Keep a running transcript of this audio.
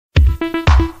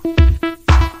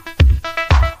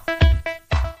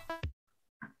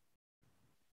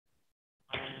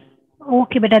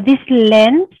Okay, beta, this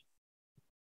lens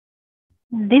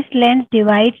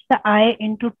divides the eye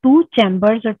into two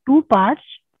chambers or two parts,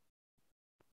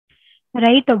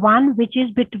 right? The one which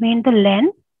is between the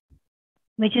lens,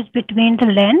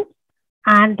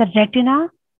 and the retina,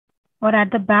 or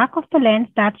at the back of the lens,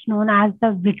 that's known as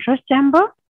the vitreous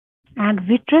chamber. And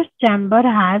vitreous chamber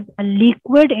has a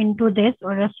liquid into this,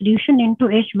 or a solution into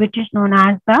it, which is known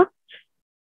as the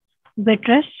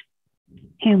vitreous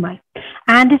humor.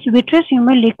 And this vitreous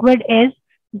humor liquid is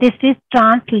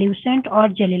translucent or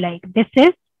jelly-like. This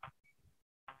is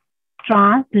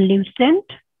translucent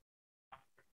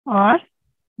or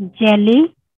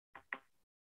jelly-like.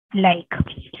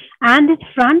 And this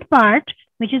front part,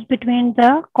 which is between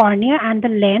the cornea and the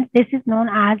lens, this is known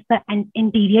as the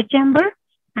anterior chamber.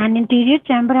 And interior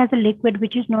chamber has a liquid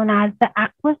which is known as the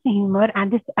aqueous humor,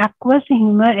 and this aqueous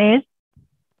humor is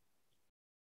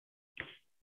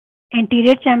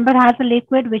anterior chamber has a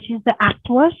liquid which is the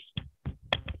aqueous.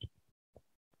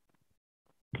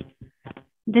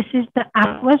 This is the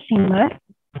aqueous humor.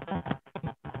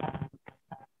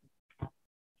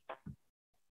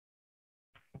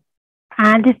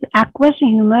 And this aqueous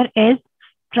humor is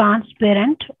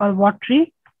transparent or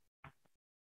watery.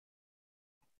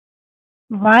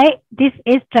 Why this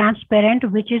is transparent,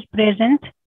 which is present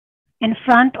in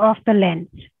front of the lens?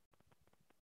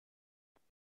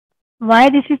 Why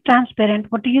this is transparent?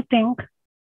 What do you think?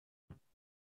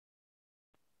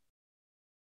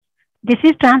 This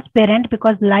is transparent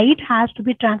because light has to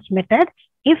be transmitted.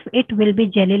 If it will be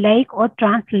jelly-like or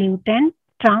translucent,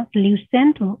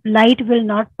 light will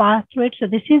not pass through it. So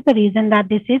this is the reason that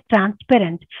this is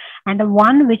transparent. And the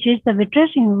one which is the vitreous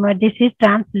humor, this is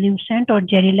translucent or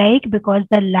jelly-like because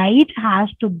the light has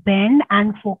to bend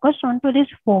and focus onto this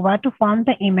fova to form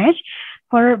the image.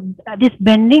 For this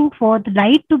bending, for the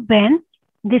light to bend,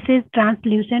 this is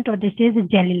translucent or this is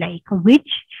jelly-like, which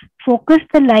focus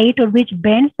the light or which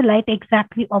bends the light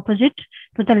exactly opposite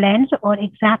to the lens or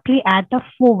exactly at the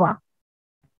fova.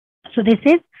 So this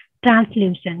is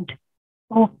translucent.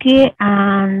 Okay,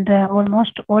 and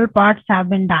almost all parts have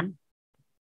been done.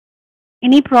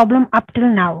 Any problem up till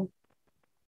now?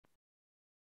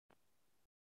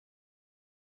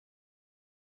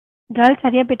 Girls,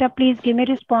 hurry up, beta, please give me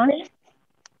response.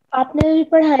 आपने भी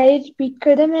पढ़ाई repeat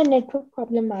कर दिया, मेरा network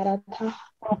problem आ रहा था.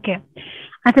 Okay.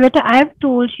 अच्छा बेटा, I have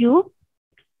told you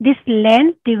this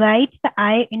lens divides the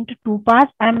eye into two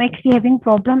parts. I am actually having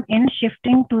problem in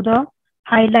shifting to the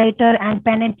highlighter and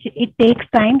pen. It takes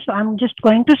time, so I'm just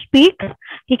going to speak.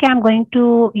 Okay, I'm going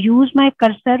to use my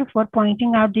cursor for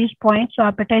pointing out these points. So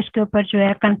आप बेटा इसके ऊपर जो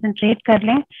है concentrate कर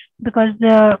लें, because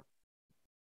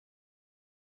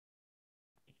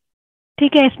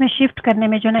ठीक है, इसमें shift करने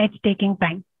में जो ना it's taking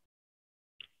time.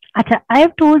 अच्छा, I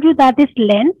have told you that this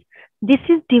lens, this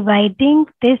is dividing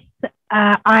this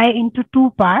eye into two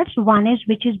parts. One is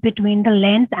which is between the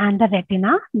lens and the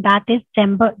retina. That is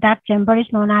chamber. That chamber is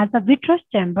known as the vitreous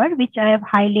chamber, which I have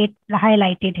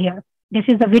highlighted here. This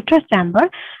is the vitreous chamber,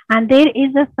 and there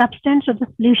is a substance of the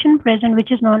solution present,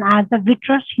 which is known as the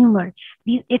vitreous humor.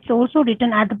 It's also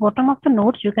written at the bottom of the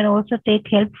notes. You can also take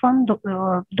help from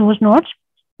those notes.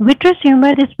 Vitreous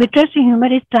humor, this vitreous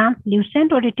humor is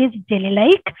translucent or it is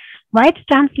jelly-like. Why it's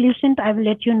translucent, I will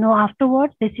let you know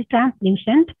afterwards. This is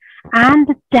translucent. And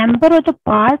the chamber or the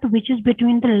part which is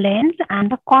between the lens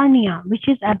and the cornea, which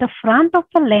is at the front of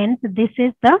the lens, this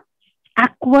is the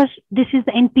aqueous, this is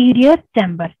the anterior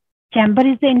chamber. Chamber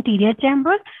is the interior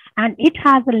chamber, and it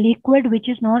has a liquid which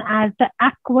is known as the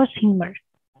aqueous humor.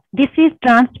 This is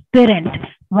transparent.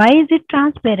 Why is it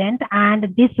transparent and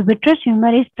this vitreous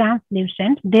humor is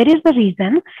translucent? There is the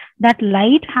reason that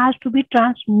light has to be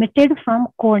transmitted from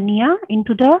cornea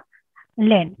into the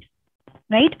lens,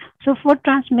 right? So for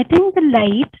transmitting the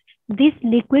light, this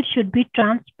liquid should be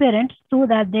transparent so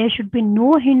that there should be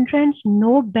no hindrance,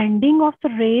 no bending of the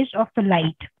rays of the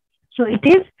light. So it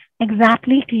is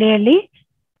exactly clearly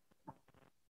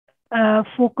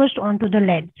focused onto the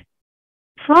lens.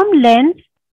 From lens,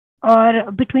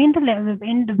 or between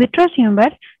in the vitreous humor,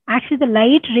 actually the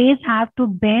light rays have to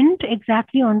bend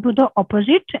exactly onto the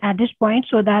opposite at this point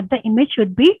so that the image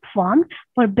should be formed.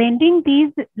 For bending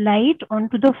these light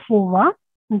onto the fova,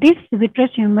 this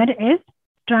vitreous humor is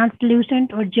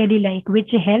translucent or jelly-like, which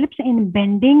helps in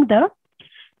bending the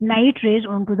light rays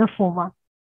onto the fova.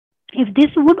 If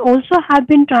this would also have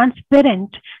been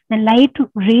transparent, the light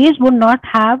rays would not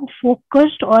have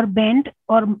focused or bent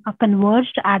or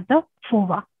converged at the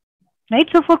fova. Right,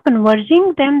 so for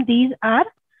converging them,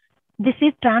 this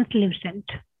is translucent.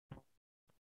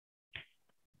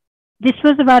 This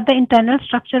was about the internal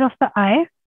structure of the eye.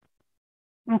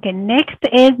 Okay, next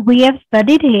is we have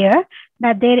studied here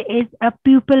that there is a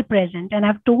pupil present, and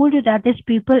I've told you that this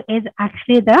pupil is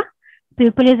actually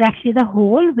the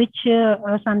hole which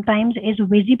sometimes is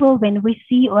visible when we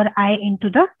see our eye into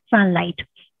the sunlight.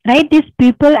 Right, this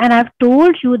pupil, and I've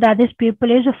told you that this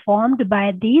pupil is formed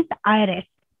by these iris.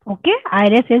 Okay,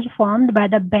 iris is formed by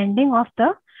the bending of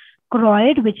the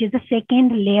choroid, which is the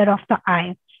second layer of the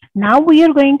eye. Now we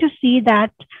are going to see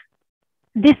that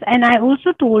this, and I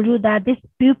also told you that this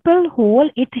pupil hole,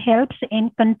 it helps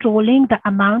in controlling the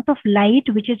amount of light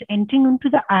which is entering into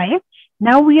the eye.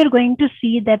 Now we are going to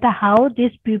see that how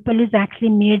this pupil is actually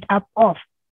made up of.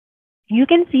 You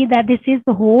can see that this is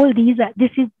the hole. These are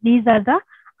the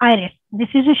iris. This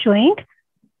is showing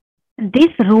this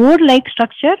road-like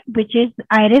structure, which is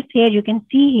iris here. You can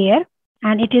see here,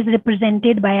 and it is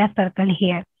represented by a circle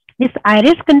here. This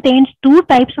iris contains two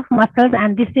types of muscles,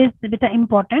 and this is a bit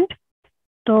important.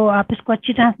 तो आप इसको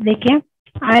अच्छी तरह से देखें.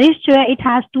 Iris जो है, it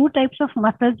has two types of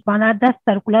muscles. One are the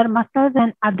circular muscles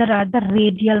and other are the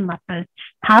radial muscles.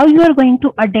 How you are going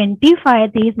to identify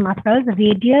these muscles?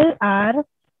 Radial are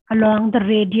along the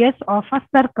radius of a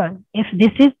circle. If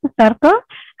this is the circle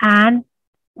and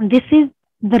this is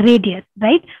the radius,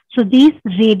 right? So these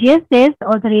radiuses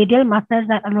or the radial muscles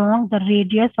are along the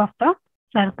radius of the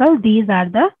circle. These are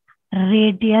the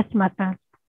radius muscles.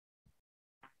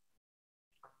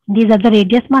 These are the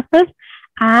radius muscles,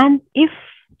 and if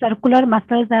circular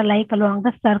muscles are like along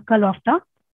the circle of the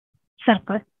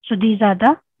circle, so these are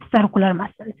the circular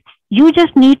muscles. You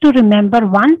just need to remember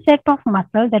one set of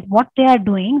muscles that what they are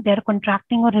doing, they are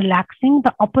contracting or relaxing.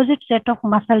 The opposite set of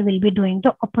muscle will be doing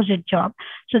the opposite job.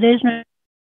 So there is no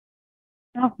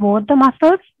of both the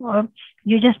muscles.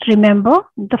 You just remember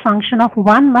the function of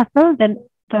one muscle, then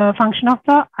the function of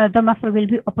the other muscle will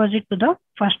be opposite to the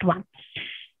first one.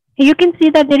 You can see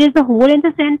that there is a hole in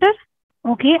the center,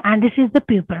 okay, and this is the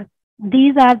pupil.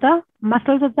 These are the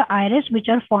muscles of the iris which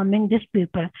are forming this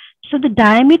pupil. So the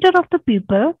diameter of the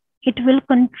pupil, it will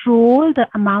control the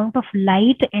amount of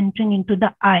light entering into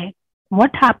the eye.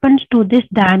 What happens to this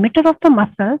diameter of the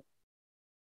muscle?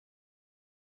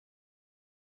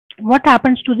 What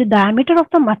happens to the diameter of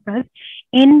the muscle?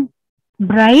 In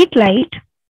bright light,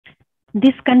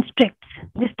 this constricts.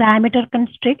 This diameter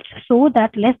constricts so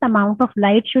that less amount of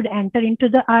light should enter into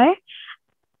the eye,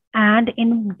 and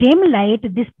in dim light,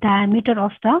 this diameter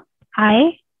of the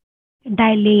eye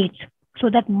dilates so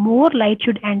that more light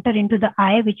should enter into the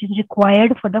eye, which is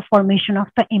required for the formation of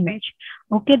the image.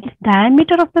 Okay, this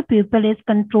diameter of the pupil is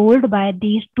controlled by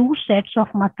these two sets of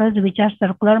muscles, which are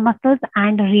circular muscles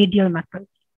and radial muscles.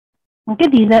 Okay,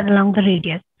 these are along the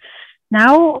radius.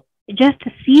 Now, just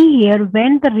see here,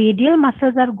 when the radial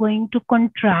muscles are going to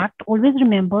contract, always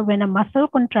remember when a muscle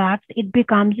contracts, it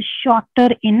becomes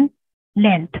shorter in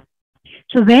length.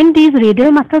 So when these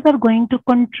radial muscles are going to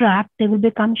contract, they will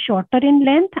become shorter in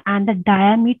length and the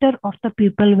diameter of the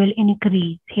pupil will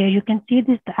increase. Here you can see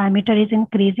this diameter is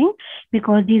increasing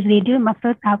because these radial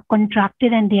muscles have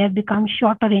contracted and they have become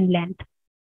shorter in length.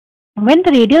 When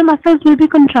the radial muscles will be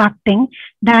contracting,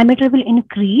 diameter will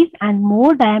increase and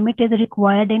more diameter is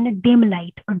required in dim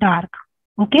light or dark.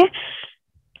 Okay.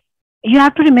 You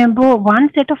have to remember one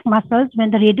set of muscles. When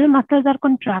the radial muscles are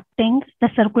contracting, the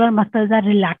circular muscles are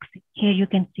relaxing. Here you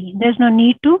can see. There's no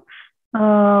need to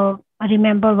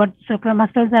remember what circular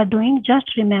muscles are doing.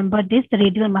 Just remember this, the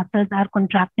radial muscles are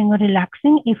contracting or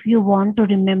relaxing. If you want to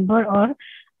remember or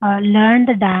learn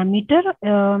the diameter,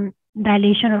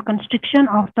 dilation or constriction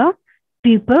of the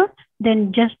pupil,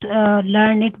 then just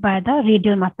learn it by the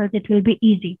radial muscles. It will be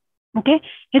easy. Okay.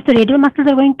 If the radial muscles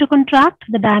are going to contract,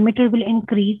 the diameter will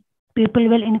increase. Pupil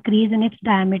will increase in its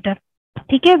diameter.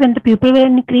 Okay. When the pupil will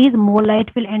increase, more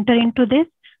light will enter into this.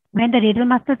 When the radial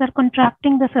muscles are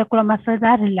contracting, the circular muscles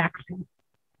are relaxing.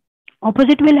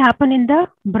 Opposite will happen in the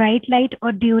bright light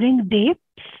or during day.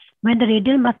 When the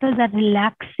radial muscles are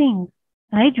relaxing,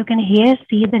 right, you can here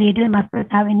see the radial muscles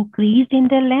have increased in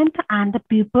their length and the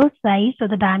pupil size, so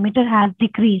the diameter has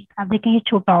decreased. अब देखें ये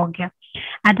छोटा हो गया.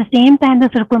 At the same time, the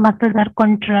circular muscles are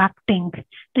contracting.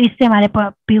 तो इससे हमारे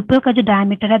pupil का जो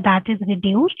diameter है, that is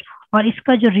reduced. और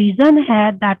इसका जो reason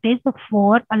है, that is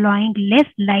for allowing less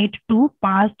light to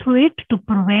pass through it to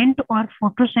prevent or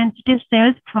photosensitive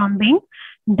cells from being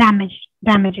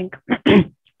damaging.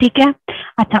 ठीक है.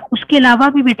 अच्छा, उसके अलावा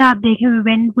भी बेटा आप देखें,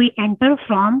 when we enter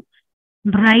from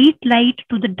bright light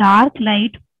to the dark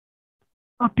light,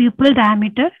 a pupil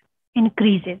diameter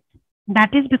increases.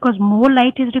 That is because more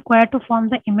light is required to form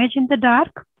the image in the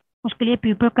dark. उसके लिए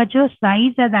pupil का जो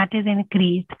size है, that is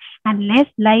increased, and less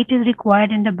light is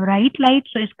required in the bright light.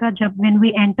 So इसका जब when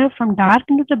we enter from dark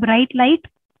into the bright light,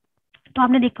 तो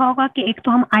आपने देखा होगा कि एक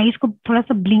तो हम आईज को थोड़ा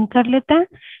सा ब्लिंक कर लेते हैं,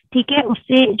 ठीक है,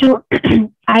 उससे जो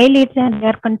आई लिड्स हैं they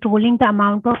are controlling the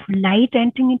amount of light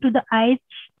entering into the eyes,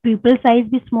 प्यूपिल size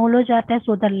भी स्मॉल हो जाता है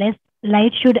so the less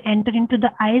light should enter into the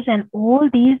eyes and all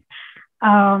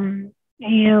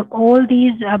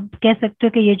these अब कह सकते हो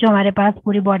कि ये जो हमारे पास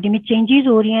पूरी बॉडी में चेंजेस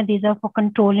हो रही हैं these are for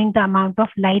controlling the amount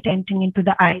of light entering into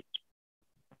the eyes.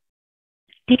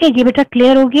 ठीक है, ये बेटा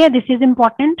क्लियर हो गया, दिस इज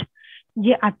इम्पोर्टेंट,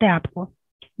 ये आता है आपको।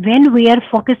 when we are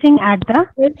focusing at the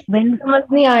when समझ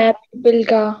नहीं आया बिल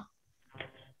का।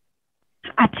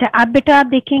 अच्छा, अब बेटा आप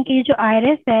देखें कि ये जो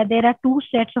आयरिस है there are two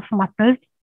sets of muscles,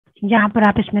 यहाँ पर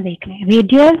आप इसमें देख लें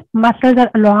radial muscles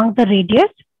are along the radius,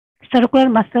 circular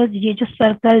muscles ये जो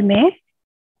सर्कल में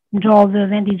ड्रॉ हुए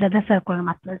हैं these are the circular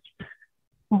muscles.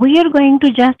 We are going to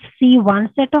just see one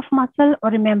set of muscle or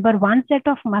remember one set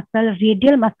of muscle,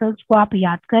 radial muscles को आप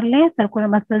याद कर लें, circular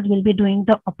muscles will be doing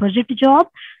the opposite job।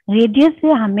 radius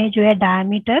से हमें जो है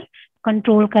diameter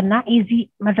control करना इजी,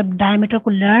 मतलब डायमीटर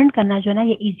को लर्न करना जो है ना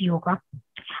ये इजी होगा।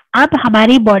 अब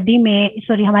हमारी बॉडी में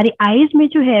सॉरी हमारी आईज में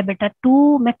जो है बेटा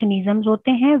टू मैकेनिज्म्स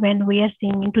होते हैं when we are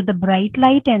seeing into the bright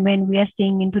light and when we are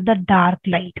seeing into the dark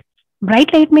light.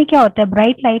 Bright light में क्या होता है,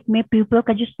 ब्राइट लाइट में प्यूपल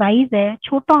का जो साइज है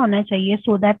छोटा होना चाहिए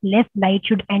so that less light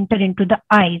should enter into the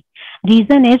eyes.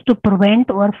 Reason is to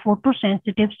prevent और photo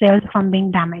sensitive sales from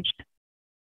being damaged.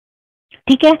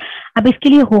 ठीक है, अब इसके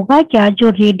लिए होगा क्या, जो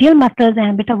रेडियल मसल्स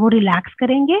हैं बेटा वो रिलैक्स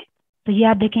करेंगे, तो ये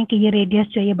आप देखें कि ये रेडियस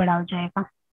जो ये बड़ा हो जाएगा।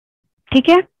 ठीक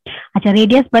है, अच्छा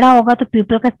रेडियस बड़ा होगा तो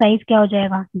प्यूपल का साइज क्या हो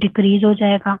जाएगा, डिक्रीज हो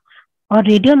जाएगा। और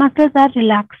radial muscles are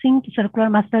relaxing, circular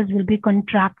muscles will be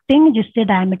contracting, जिससे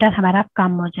डायमीटर हमारा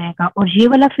कम हो जाएगा। और ये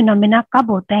वाला फिनोमिना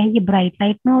कब होता है, ये ब्राइट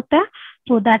लाइट में होता है,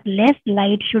 so that less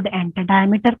light should enter,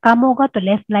 diameter कम होगा तो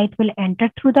less light will enter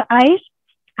through the eyes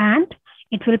and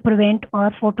it will prevent और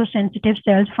photo sensitive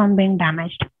sales from being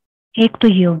damaged. एक तो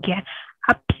ये हो गया।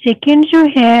 अब सेकेंड जो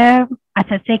है,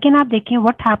 अच्छा सेकेंड आप देखें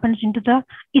व्हाट हैपेंस इनटू द,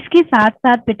 इसके साथ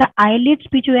साथ बेटा आईलिड्स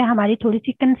भी जो है हमारी थोड़ी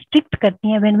सी कंस्ट्रिक्ट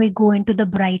करती हैं when we go into the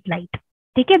bright light.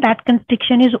 ठीक है, that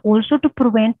constriction is also to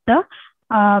prevent the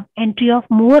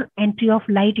entry of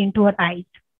light into our eyes.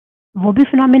 वो भी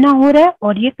फिनोमिना हो रहा है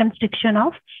और ये कंस्ट्रिक्शन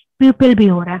ऑफ प्यूपिल भी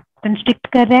हो रहा है, कंस्ट्रिक्ट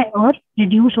कर रहा है और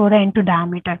रिड्यूस हो रहा है into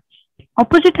diameter.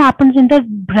 Opposite happens in the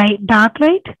dark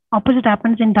light. Opposite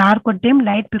happens in dark or dim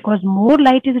light because more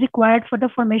light is required for the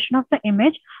formation of the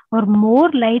image, और more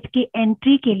light की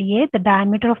entry के लिए the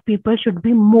diameter of pupil should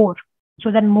be more,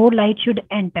 so that more light should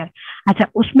enter. अच्छा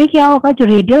उसमें क्या होगा, जो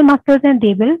radial muscles हैं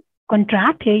they will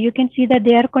contract. Here you can see that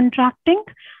they are contracting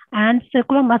and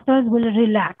circular muscles will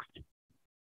relax.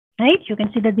 Right? You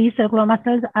can see that these circular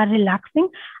muscles are relaxing.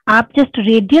 आप just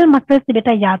radial muscles से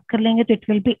बेटा याद कर लेंगे तो it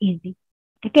will be easy.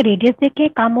 ठीक है, radius देखिए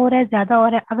कम हो रहा है ज्यादा हो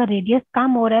रहा है, अगर रेडियस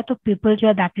कम हो रहा है तो प्यूपल जो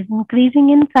है that is increasing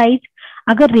in size,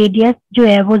 अगर रेडियस जो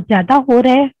है वो ज्यादा हो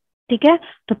रहा है ठीक है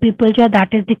तो प्यूपल जो है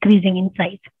that is decreasing in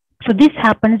size. So this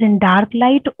happens in dark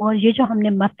light. और ये जो हमने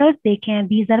मसल्स देखे हैं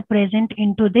these are present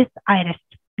into this iris,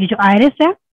 ये जो आइरिस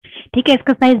है ठीक है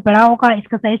इसका साइज बड़ा होगा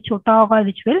इसका साइज छोटा होगा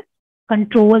which will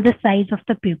control the size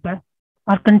of the pupal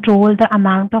और control the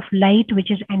amount of light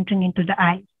which is entering into the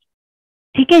eyes.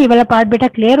 ठीक है, ये वाला पार्ट बेटा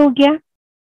क्लियर हो गया।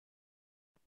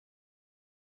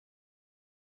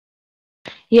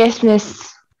 Yes miss.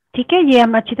 ठीक है, ये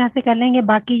हम अच्छी तरह से कर लेंगे।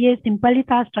 बाकी ये सिंपल ही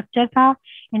था, स्ट्रक्चर था,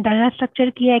 इंटरनल स्ट्रक्चर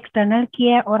किया, एक्सटर्नल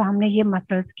किया और हमने ये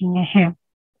मसल्स किए हैं।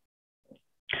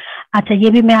 अच्छा ये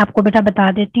भी मैं आपको बेटा बता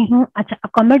देती हूँ। अच्छा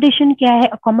अकोमोडेशन क्या है,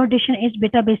 अकोमोडेशन इज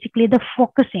बेटा बेसिकली द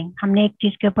फोकसिंग, हमने एक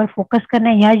चीज के ऊपर फोकस करना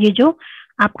है, या ये जो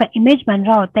आपका इमेज बन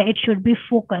रहा होता है it should be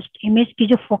focused. Image की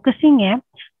जो फोकसिंग है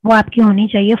वो आपकी होनी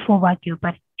चाहिए फोवा के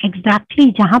ऊपर,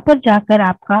 एग्जैक्टली जहां पर जाकर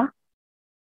आपका,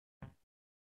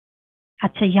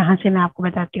 अच्छा यहाँ से मैं आपको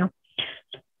बताती हूँ।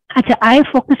 अच्छा आई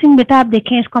फोकसिंग बेटा आप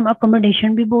देखें इसको हम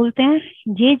अकोमोडेशन भी बोलते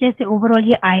हैं। ये जैसे ओवरऑल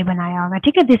ये आई बनाया हुआ है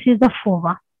ठीक है, this is the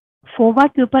Pova. Pova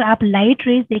के ऊपर आप लाइट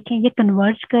रेज देखें ये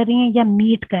कन्वर्ज कर रही हैं या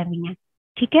मीट कर रही हैं।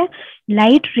 ठीक है,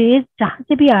 लाइट रेज जहां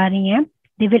से भी आ रही हैं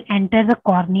they will enter the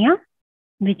cornea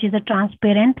which is a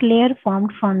transparent layer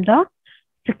formed from the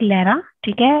sclera.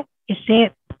 ठीक है, इससे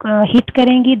हिट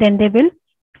करेंगी then they will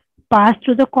pass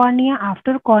through the cornea.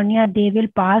 After cornea they will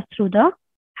pass through the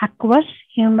aqueous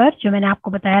humor जो मैंने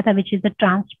आपको बताया था which is the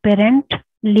transparent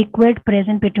liquid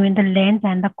present between the lens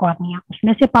and the cornea,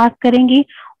 उसमें से पास करेंगी।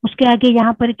 उसके आगे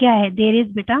यहाँ पर क्या है, there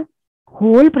is बेटा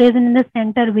hole present in the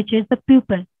center which is the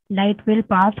pupil. Light will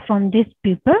pass from this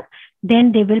pupil,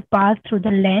 then they will pass through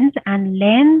the lens and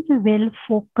lens will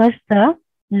focus the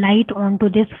light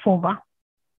onto this fova.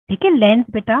 ठीक है, lens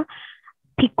बेटा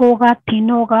thick होगा thin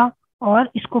होगा और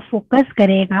इसको focus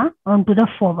करेगा on to the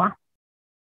Pova.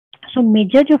 So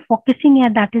major जो focusing है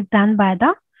that is done by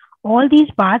the all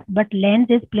these part, but lens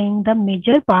is playing the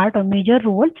major part और मेजर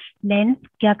रोल। लेंस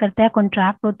क्या करता है,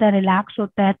 कॉन्ट्रैक्ट होता है, रिलैक्स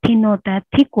होता है, थिन होता है,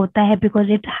 थिक होता है,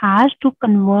 because it has to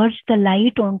converge the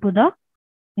light on to the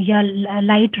या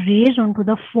light rays on to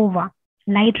the Pova.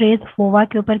 Light rays Pova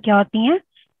के ऊपर क्या होती हैं,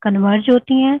 कन्वर्ज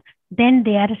होती हैं, then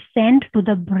they are Saint to the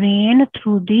brain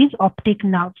through these optic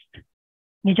nerves.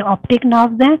 ये जो ऑप्टिक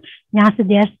नर्व्स हैं यहाँ से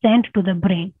they are Saint to the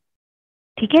brain.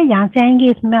 ठीक है, यहाँ से आएंगे,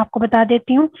 इसमें आपको बता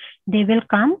देती हूँ, they will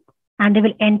come and they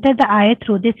will enter the eye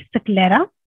through this sclera,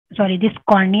 sorry, this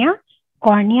cornea.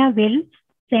 Cornea will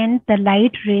send the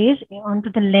light rays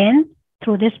onto the lens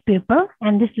through this pupil,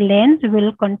 and this lens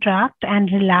will contract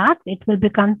and relax. It will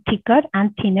become thicker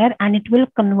and thinner, and it will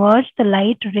converge the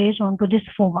light rays onto this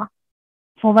fova.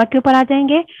 Fova के ऊपर आ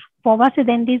जाएंगे, fova से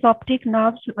then these optic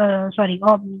nerves,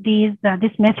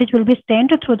 this message will be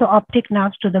sent through the optic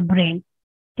nerves to the brain.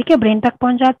 ठीक है, brain तक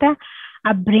पहुंच जाता है।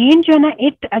 अब ब्रेन जो है ना,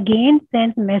 it again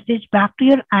sends message back to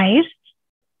your eyes,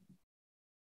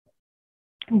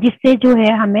 जिससे जो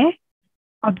है हमें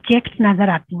ऑब्जेक्ट्स नजर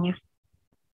आती हैं।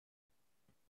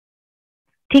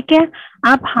 ठीक है,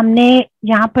 अब हमने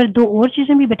यहाँ पर दो और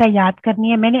चीजें भी बेटा याद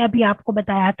करनी है। मैंने अभी आपको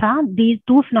बताया था these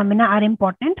two phenomena are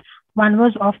important, one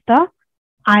was of the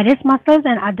iris muscles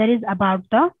and other is about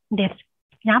the this.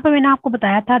 यहाँ पर मैंने आपको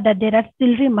बताया था that there are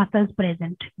ciliary muscles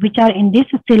present which are in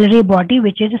this ciliary body,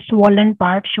 which is a swollen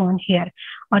part shown here,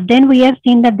 or then we have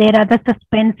seen that there are the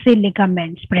suspensory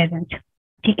ligaments present,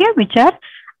 ठीक है, which are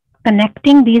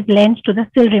connecting these lens to the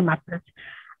ciliary muscles.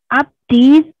 अब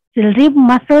these ciliary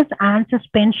muscles and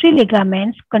suspensory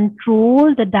ligaments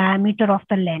control the diameter of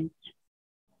the lens.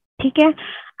 ठीक है,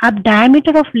 अब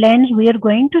diameter of lens we are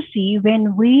going to see when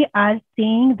we are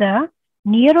seeing the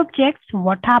near objects,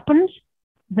 what happens,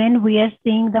 when we are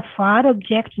seeing the far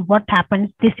objects, what happens.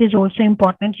 This is also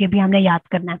important, ये भी हमने याद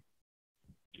करना है।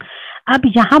 अब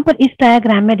यहाँ पर इस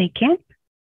डायग्राम में देखें,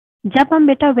 जब हम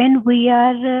बेटा when we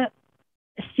are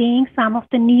seeing some of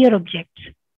the near objects,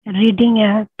 reading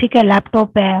है, ठीक है,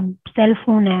 लैपटॉप है, सेल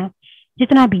फोन है,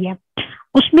 जितना भी है,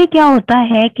 उसमें क्या होता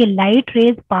है कि लाइट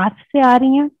रेज पास से आ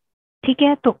रही हैं, ठीक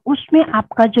है, तो उसमें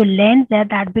आपका जो लेंस है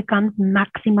that becomes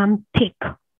maximum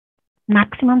thick.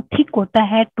 Maximum thick होता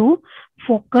है to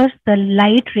focus the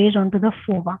light rays on to the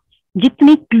Pova.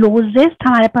 जितनी क्लोजेस्ट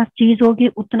हमारे पास चीज होगी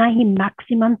उतना ही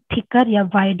मैक्सिमम थिकर या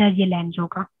वाइडर ये लेंस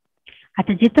होगा।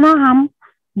 अच्छा, जितना हम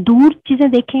दूर चीजें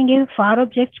देखेंगे, फार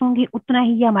ऑब्जेक्ट्स होंगी, उतना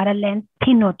ही हमारा लेंस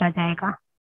थिन होता जाएगा।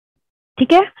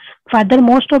 ठीक है, फर्दर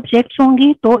मोस्ट ऑब्जेक्ट्स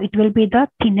होंगी तो it will be the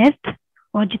thinnest,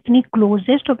 और जितनी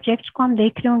क्लोजेस्ट ऑब्जेक्ट्स को हम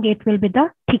देख रहे होंगे it will be the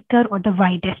thicker और द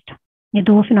वाइडेस्ट। ये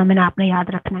दो फिनोमेना आपने याद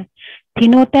रखना है।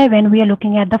 थिन होता है when we are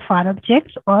looking at the far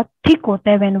objects, और थिक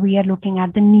होता है when we are looking at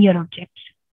the near objects.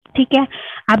 ठीक है,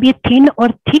 अब ये थिन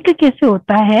और थिक कैसे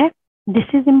होता है,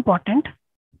 दिस इज इम्पोर्टेंट।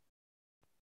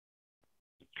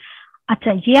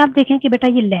 अच्छा, ये आप देखें कि बेटा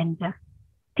ये लेंस है,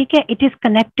 ठीक है, it is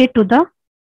connected to the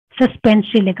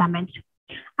suspensory ligaments.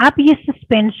 आप ये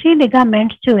सस्पेंसरी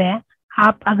लिगामेंट्स जो है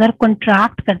आप अगर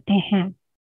कॉन्ट्रैक्ट करते हैं,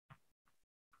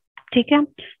 ठीक है,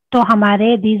 तो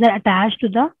हमारे these are attach to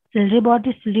the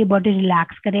ciliary body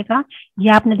relax करेगा। ये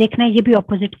आपने देखना है, ये भी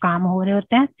ऑपोजिट काम हो रहे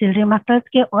होते हैं सिलरी मसल्स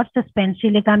के और सस्पेंसरी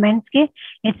लिगामेंट्स के।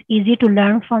 It's easy to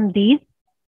learn from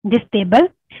this table.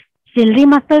 Ciliary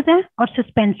muscles हैं और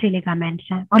सस्पेंसरी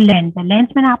लिगामेंट्स हैं और लेंस है। लेंस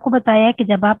मैंने आपको बताया है कि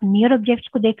जब आप नियर ऑब्जेक्ट्स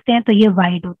को देखते हैं तो ये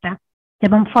वाइड होता है,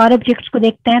 जब हम फार ऑब्जेक्ट्स को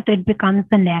देखते हैं तो इट बिकम्स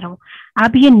द नैरो।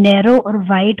 अब ये नैरो और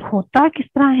वाइड होता किस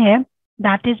तरह है,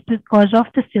 that is because of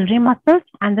the ciliary muscles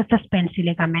and the suspensory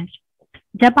ligaments.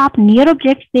 जब आप नियर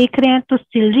ऑब्जेक्ट्स देख रहे हैं तो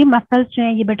सिलरी मसल्स जो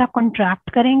है ये बेटा कॉन्ट्रैक्ट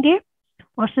करेंगे,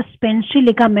 और सस्पेंसरी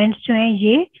लिगामेंट्स जो है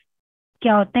ये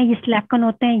क्या होते हैं, ये स्लैकन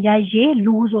होते हैं या ये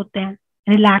लूज होते हैं,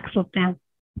 रिलैक्स होते हैं।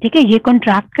 ठीक है, ये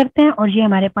कॉन्ट्रैक्ट करते हैं और ये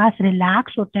हमारे पास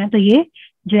रिलैक्स होते हैं, तो ये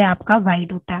जो है आपका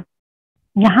वाइड होता है।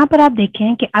 यहाँ पर आप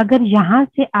देखें कि अगर यहाँ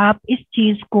से आप इस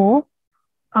चीज को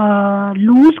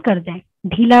लूज कर दें,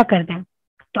 ढीला कर दें,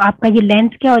 तो आपका ये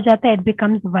लेंस क्या हो जाता है, इट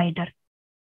बिकम्स वाइडर।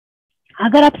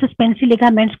 अगर आप सस्पेंसरी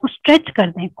लिगामेंट्स को स्ट्रेच कर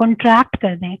दें, कॉन्ट्रैक्ट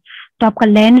कर दें, तो आपका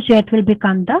लेंस जो है it will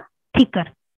become the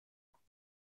thinner.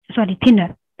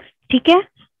 ठीक है,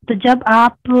 तो जब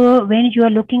आप when you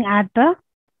are looking at the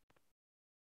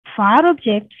far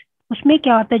objects, उसमें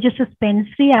क्या होता है, जो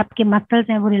सस्पेंसरी आपके मसल्स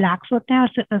हैं वो रिलैक्स होते हैं, और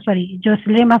जो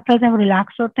सिलरी मसल्स हैं वो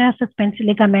रिलैक्स होते हैं, सस्पेंसरी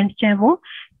लिगामेंट्स जो हैं वो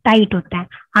टाइट होते हैं।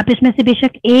 आप इसमें से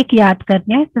बेशक एक याद कर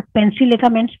लें, suspensory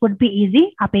ligaments would be easy,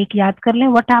 आप एक याद कर लें।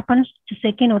 व्हाट हैपेंस, जो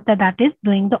सेकंड होता है that is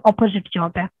doing the opposite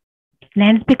job है।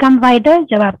 लेंस बिकम वाइडर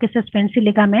जब आपके सस्पेंसरी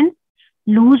लिगामेंट्स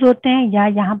लूज होते हैं, या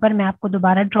यहाँ पर मैं आपको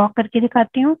दोबारा ड्रॉ करके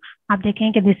दिखाती हूँ। आप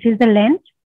देखें कि दिस इज द लेंस,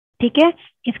 ठीक है,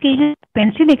 इसके जो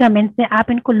सस्पेंसरी लिगामेंट्स हैं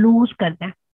आप इनको लूज कर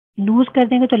दें, लूज कर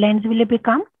देंगे तो लेंस विल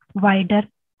बिकम वाइडर।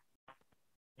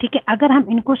 ठीक है, अगर हम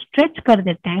इनको स्ट्रेच कर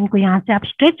देते हैं, इनको यहाँ से आप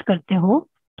स्ट्रेच करते हो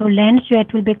तो लेंस जो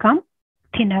इट विल बिकम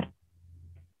थिनर।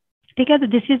 ठीक है, तो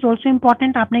दिस इज ऑल्सो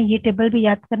इम्पोर्टेंट, आपने ये टेबल भी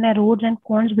याद करना है। Roads and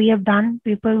cons we have done,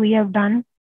 people we have done.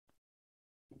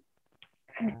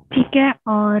 ठीक है,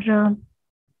 और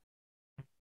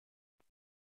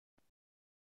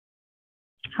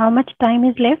how much time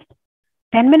is left?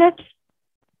 10 minutes.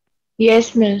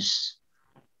 Yes miss,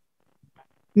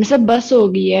 miss अब बस हो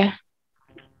गई है।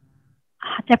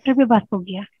 चैप्टर भी बस हो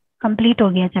गया, कंप्लीट हो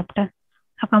गया चैप्टर।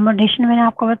 अकोमोडेशन मैंने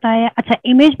आपको बताया। अच्छा,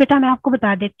 इमेज बेटा मैं आपको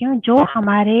बता देती हूँ, जो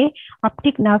हमारे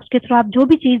ऑप्टिक नर्व्स के थ्रू आप जो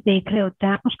भी चीज देख रहे होते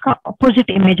हैं उसका ऑपोजिट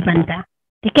इमेज बनता है।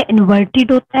 ठीक है,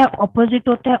 इन्वर्टेड होता है, ऑपोजिट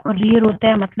होता है और रियर होता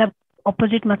है, मतलब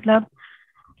ऑपोजिट मतलब।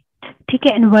 ठीक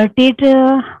है, इन्वर्टेड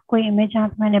कोई इमेज यहाँ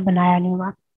पे मैंने बनाया नहीं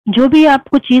हुआ। जो भी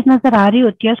आपको चीज नजर आ रही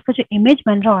होती है उसका जो इमेज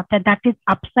बन रहा होता है दैट इज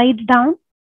अपसाइड डाउन।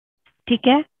 ठीक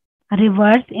है,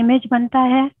 रिवर्स इमेज बनता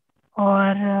है,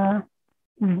 और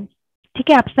ठीक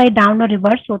है, अपसाइड डाउन और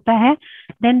रिवर्स होता है।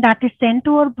 Then that is send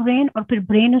to our brain, और फिर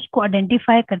ब्रेन उसको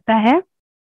आइडेंटिफाई करता है।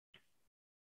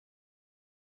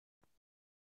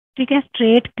 ठीक है,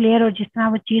 स्ट्रेट क्लियर और जिस तरह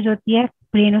वो चीज होती है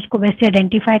ब्रेन उसको वैसे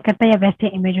आइडेंटिफाई करता है या वैसे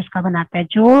इमेज उसका बनाता है।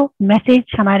 जो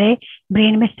मैसेज हमारे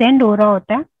ब्रेन में सेंड हो रहा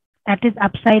होता है दैट इज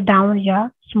अपसाइड डाउन या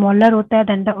स्मॉलर होता है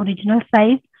देन द ओरिजिनल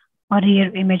साइज, और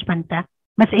रियर इमेज बनता है।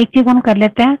 बस एक चीज हम कर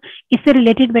लेते हैं इससे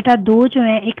रिलेटेड बेटा, दो जो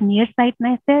है, एक नियर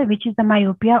साइटनेस है विच इज द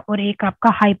मायोपिया, और एक आपका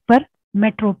हाइपर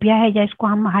मेट्रोपिया है, या इसको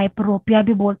हम हाइपरोपिया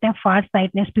भी बोलते हैं, फार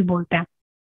साइटनेस भी बोलते हैं।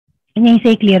 यहीं से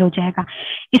ही क्लियर हो जाएगा।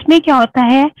 इसमें क्या होता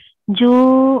है,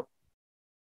 जो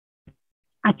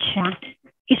अच्छा,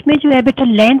 इसमें जो है बेटा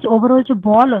लेंस ओवरऑल जो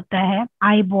बॉल होता है,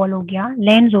 आई बॉल हो गया,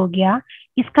 लेंस हो गया,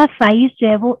 इसका साइज जो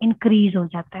है वो इंक्रीज हो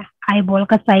जाता है। आई बॉल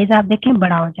का साइज आप देखें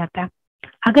बड़ा हो जाता है।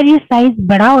 अगर ये साइज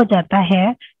बड़ा हो जाता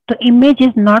है तो image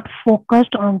is not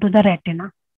focused on to the retina.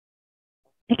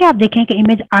 ठीक है, आप देखें कि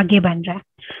इमेज आगे बन रहा है।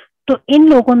 तो इन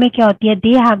लोगों में क्या होती है, they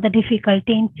have the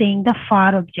difficulty in seeing the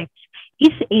far objects.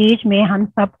 इस एज में हम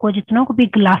सबको, जितनों को भी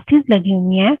ग्लासेस लगी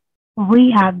हुई हैं, we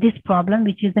have this problem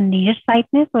which is the near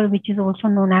sightedness और which is also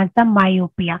known as the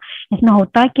myopia. इसमें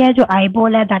होता क्या है, जो आई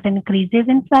बॉल है that increases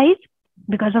in size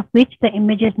because of which the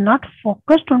image is not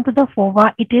focused onto the fova,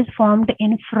 it is formed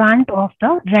in front of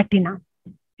the retina,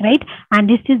 right?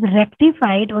 And this is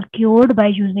rectified or cured by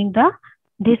using the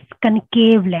this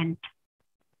concave lens.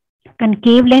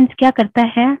 concave lens क्या करता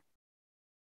है,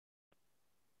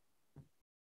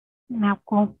 मैं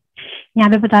आपको यहाँ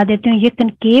पे बता देती हूँ। ये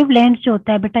कनकेव लेंस जो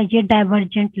होता है बेटा, ये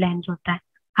डाइवर्जेंट लेंस होता है।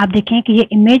 आप देखें कि ये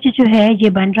इमेज जो है ये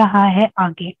बन रहा है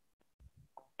आगे।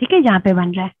 ठीक है, जहाँ पे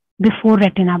बन रहा है बिफोर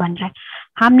रेटिना बन रहा है।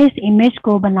 हमने इस इमेज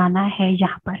को बनाना है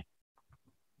यहाँ पर,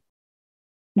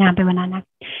 यहाँ पे बनाना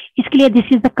है। इसके लिए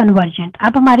दिस इज द कन्वर्जेंट।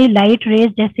 अब हमारी लाइट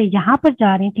रेज जैसे यहाँ पर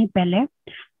जा रही थी पहले,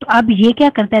 तो अब ये क्या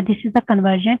करता है, this is the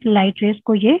convergent, light rays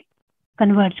को ये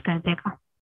कन्वर्ज कर देगा,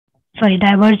 सॉरी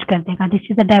डाइवर्ज कर देगा।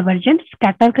 This is the divergent,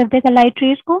 scatter कर देगा लाइट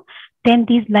रेज को। Then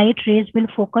these light rays will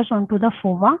focus on to the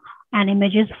Pova and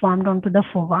images formed on to the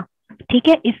Pova. ठीक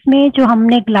है, इसमें जो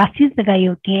हमने ग्लासेस लगाई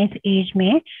होती हैं इस एज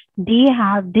में, they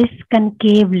have this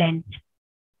concave lens.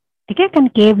 ठीक है,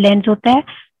 कनकेव लेंस होता है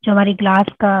जो हमारी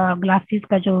ग्लासेस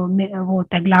का जो वो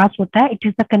होता है, ग्लास होता है, इट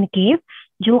इज द कनकेव,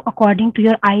 जो according to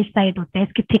your I site होता है।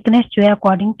 इसकी थिकनेस जो है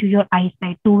according to your I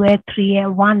site 2 है, 3 है,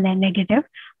 1 है नेगेटिव।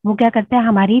 वो क्या करता है,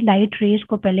 हमारी लाइट रेज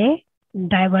को पहले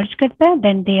डाइवर्ज करता है,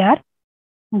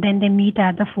 then they meet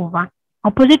at the Pova.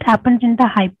 Opposite happens in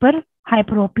the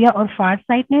hyperopia or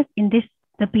farsightedness. In this,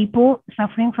 the people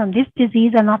suffering from this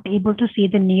disease are not able to see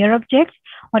the near objects,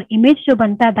 और image जो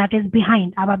बनता है that is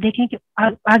behind. अब आप देखें कि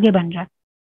आगे बन रहा है।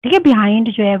 ठीक है, बिहाइंड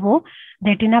जो है वो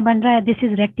रेटिना बन रहा है। This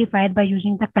is rectified by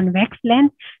using the convex lens.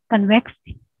 Convex,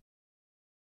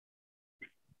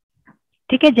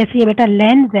 ठीक है, जैसे ये बेटा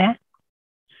लेंस है,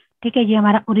 ठीक है, ये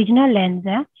हमारा ओरिजिनल लेंस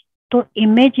है, तो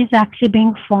image is actually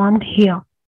being formed here,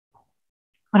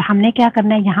 और हमने क्या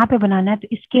करना है, यहाँ पे बनाना है। तो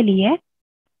इसके लिए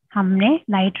हमने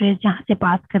लाइट रेज यहाँ से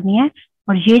पास करनी है,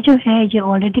 और ये जो है ये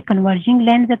ऑलरेडी कन्वर्जिंग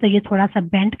लेंस है, तो ये थोड़ा सा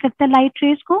बेंड करता है लाइट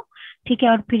रेज को। ठीक है,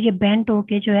 और फिर ये बेंड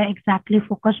होके जो है एग्जैक्टली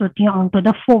फोकस होती है ऑन टू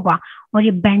द फोवा। और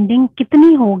ये बेंडिंग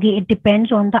कितनी होगी, it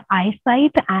depends on the I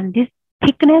site, and this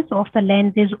thickness of the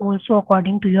lens is also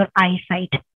according to your I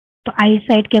site. तो आई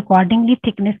साइट के अकॉर्डिंगली,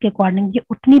 थिकनेस के अकॉर्डिंग ये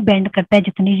उतनी बेंड करता है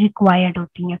जितनी रिक्वायर्ड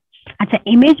होती है। अच्छा,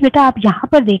 इमेज बेटा आप यहाँ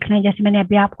पर देख रहे हैं, जैसे मैंने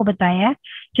अभी आपको बताया है,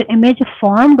 जो इमेज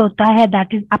फॉर्म्ड होता है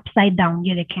दैट इज अपसाइड डाउन,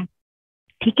 ये देखें।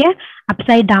 ठीक है,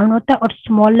 अपसाइड डाउन होता है और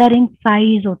स्मॉलर इन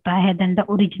साइज होता है देन द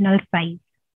ओरिजिनल साइज।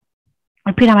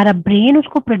 और फिर हमारा ब्रेन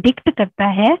उसको प्रिडिक्ट करता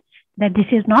है that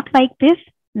this is not like this,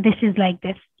 this is like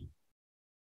this.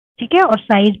 ठीक है, और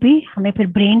साइज भी हमें फिर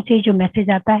ब्रेन से जो मैसेज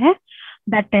आता है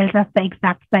that tells us the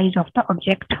exact size of the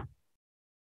object.